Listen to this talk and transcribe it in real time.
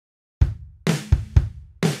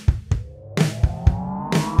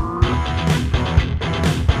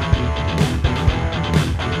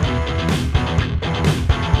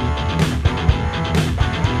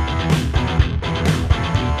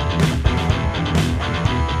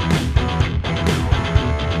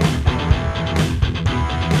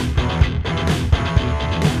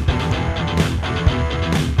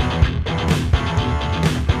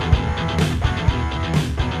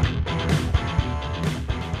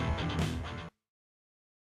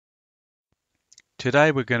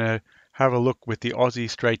Today we're going to have a look with the Aussie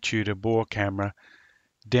straight shooter bore camera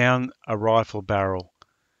down a rifle barrel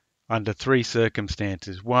under three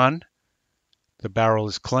circumstances. One, the barrel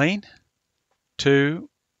is clean.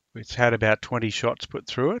 Two, it's had about 20 shots put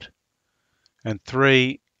through it. And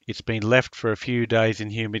three, it's been left for a few days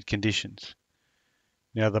in humid conditions.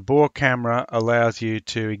 Now the bore camera allows you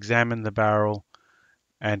to examine the barrel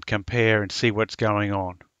and compare and see what's going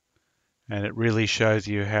on. And it really shows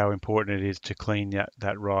you how important it is to clean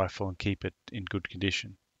that rifle and keep it in good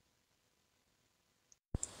condition.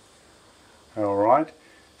 Alright,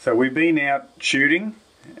 so we've been out shooting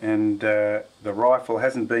and the rifle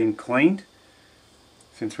hasn't been cleaned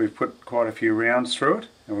since we've put quite a few rounds through it,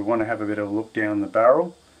 and we want to have a bit of a look down the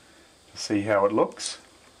barrel to see how it looks.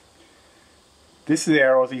 This is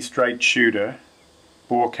our Aussie straight shooter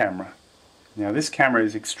bore camera. Now this camera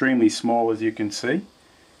is extremely small, as you can see.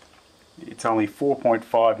 It's only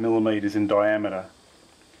 4.5 millimeters in diameter.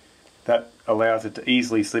 That allows it to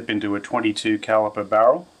easily slip into a 22 caliber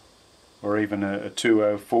barrel or even a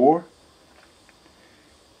 204.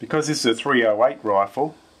 Because this is a 308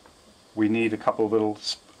 rifle, we need a couple of little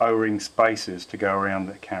O-ring spacers to go around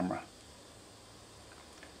the camera.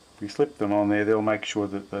 If we slip them on there, they'll make sure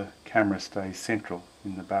that the camera stays central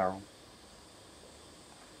in the barrel.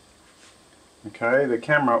 Okay, the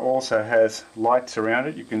camera also has lights around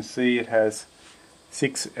it. You can see it has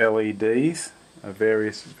 6 LEDs of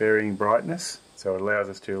varying brightness, so it allows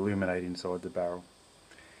us to illuminate inside the barrel.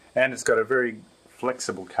 And it's got a very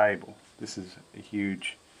flexible cable. This is a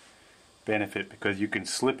huge benefit because you can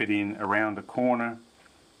slip it in around the corner,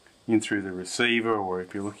 in through the receiver, or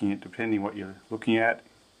if you're looking at, depending what you're looking at,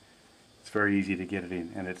 it's very easy to get it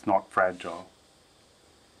in and it's not fragile.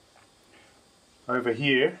 Over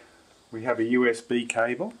here we have a USB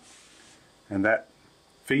cable, and that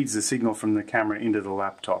feeds the signal from the camera into the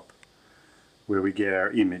laptop where we get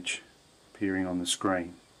our image appearing on the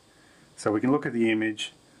screen. So we can look at the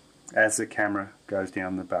image as the camera goes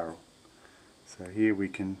down the barrel. So here we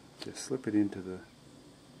can just slip it into the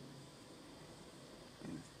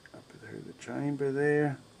up through the chamber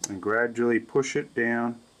there and gradually push it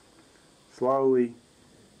down slowly.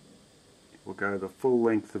 We'll go the full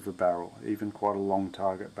length of the barrel, even quite a long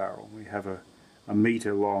target barrel. We have a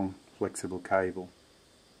metre long flexible cable.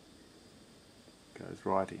 Goes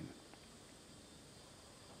right in.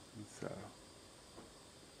 And so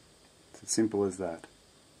it's as simple as that.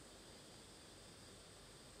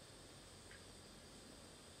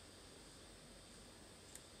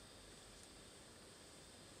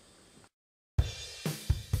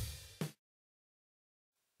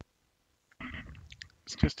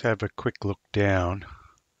 Let's just have a quick look down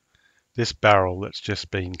this barrel that's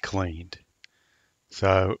just been cleaned.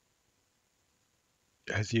 So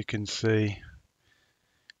as you can see,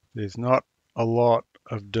 there's not a lot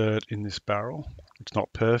of dirt in this barrel. It's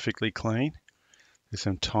not perfectly clean. There's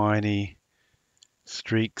some tiny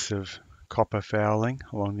streaks of copper fouling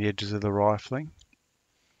along the edges of the rifling.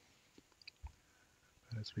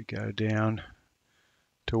 As we go down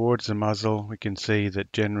towards the muzzle, we can see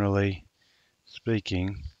that generally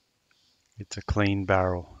speaking, it's a clean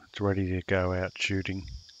barrel. It's ready to go out shooting.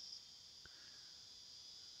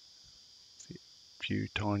 See a few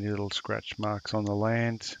tiny little scratch marks on the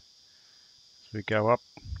lands as we go up,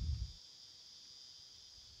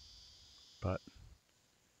 but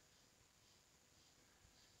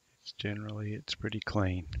it's pretty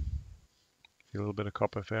clean. See a little bit of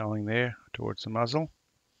copper fouling there towards the muzzle,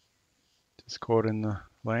 just caught in the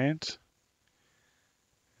lands.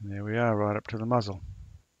 And there we are, right up to the muzzle.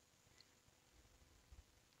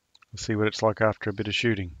 We'll see what it's like after a bit of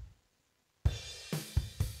shooting.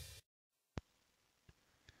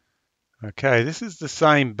 Okay, this is the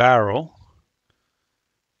same barrel.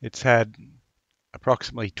 It's had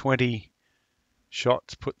approximately 20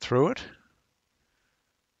 shots put through it.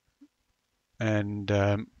 And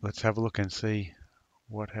let's have a look and see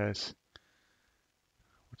what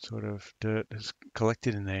sort of dirt has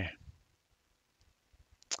collected in there.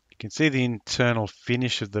 You can see the internal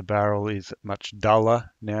finish of the barrel is much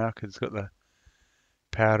duller now because it's got the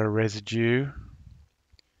powder residue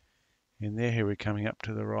in there. Here we're coming up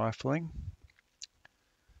to the rifling.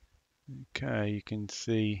 Okay, you can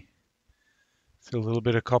see still a little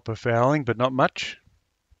bit of copper fouling, but not much.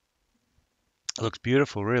 It looks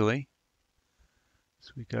beautiful, really.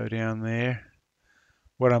 So we go down there.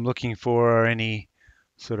 What I'm looking for are any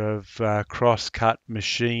sort of cross-cut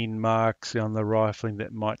machine marks on the rifling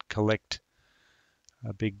that might collect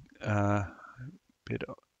a big bit,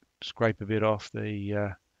 scrape a bit off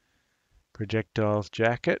the projectile's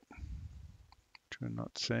jacket, which we're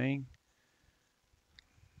not seeing.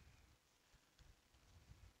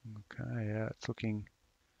 Okay, yeah, it's looking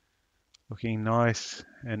nice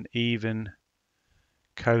and even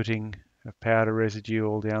coating of powder residue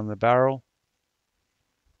all down the barrel.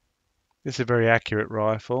 This is a very accurate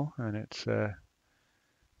rifle, and it's a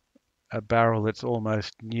barrel that's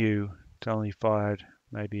almost new. It's only fired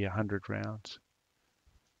maybe 100 rounds.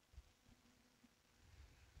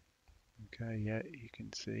 Okay, yeah, you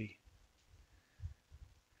can see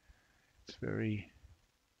it's very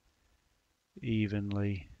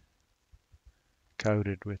evenly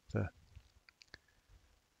coated with the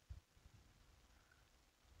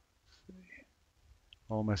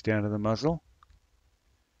almost down to the muzzle.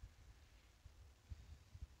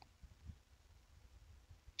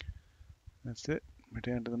 That's it. We're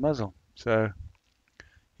down to the muzzle. So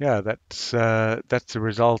yeah, that's the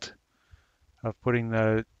result of putting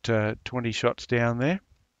the 20 shots down there.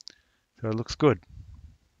 So it looks good.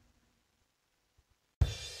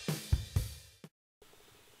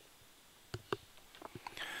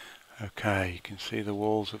 Okay, you can see the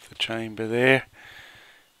walls of the chamber there.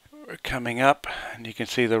 We're coming up, and you can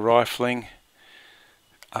see the rifling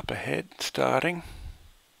up ahead starting.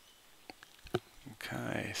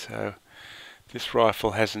 Okay, so this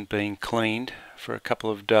rifle hasn't been cleaned for a couple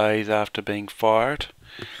of days after being fired.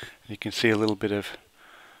 You can see a little bit of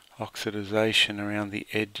oxidization around the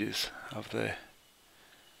edges of the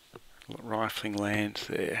rifling lands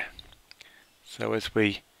there. So as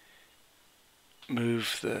we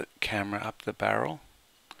move the camera up the barrel,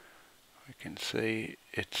 we can see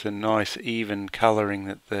it's a nice even colouring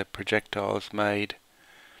that the projectile has made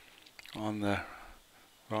on the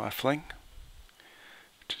rifling,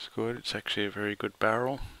 which is good. It's actually a very good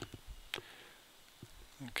barrel.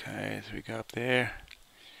 Okay, as we go up there,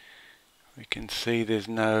 we can see there's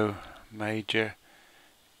no major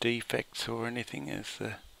defects or anything as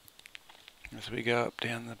we go up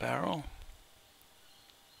down the barrel.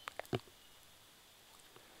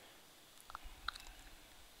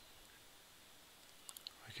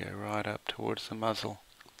 We go right up towards the muzzle.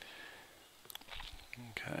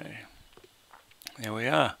 Okay, there we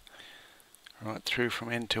are, right through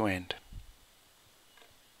from end to end.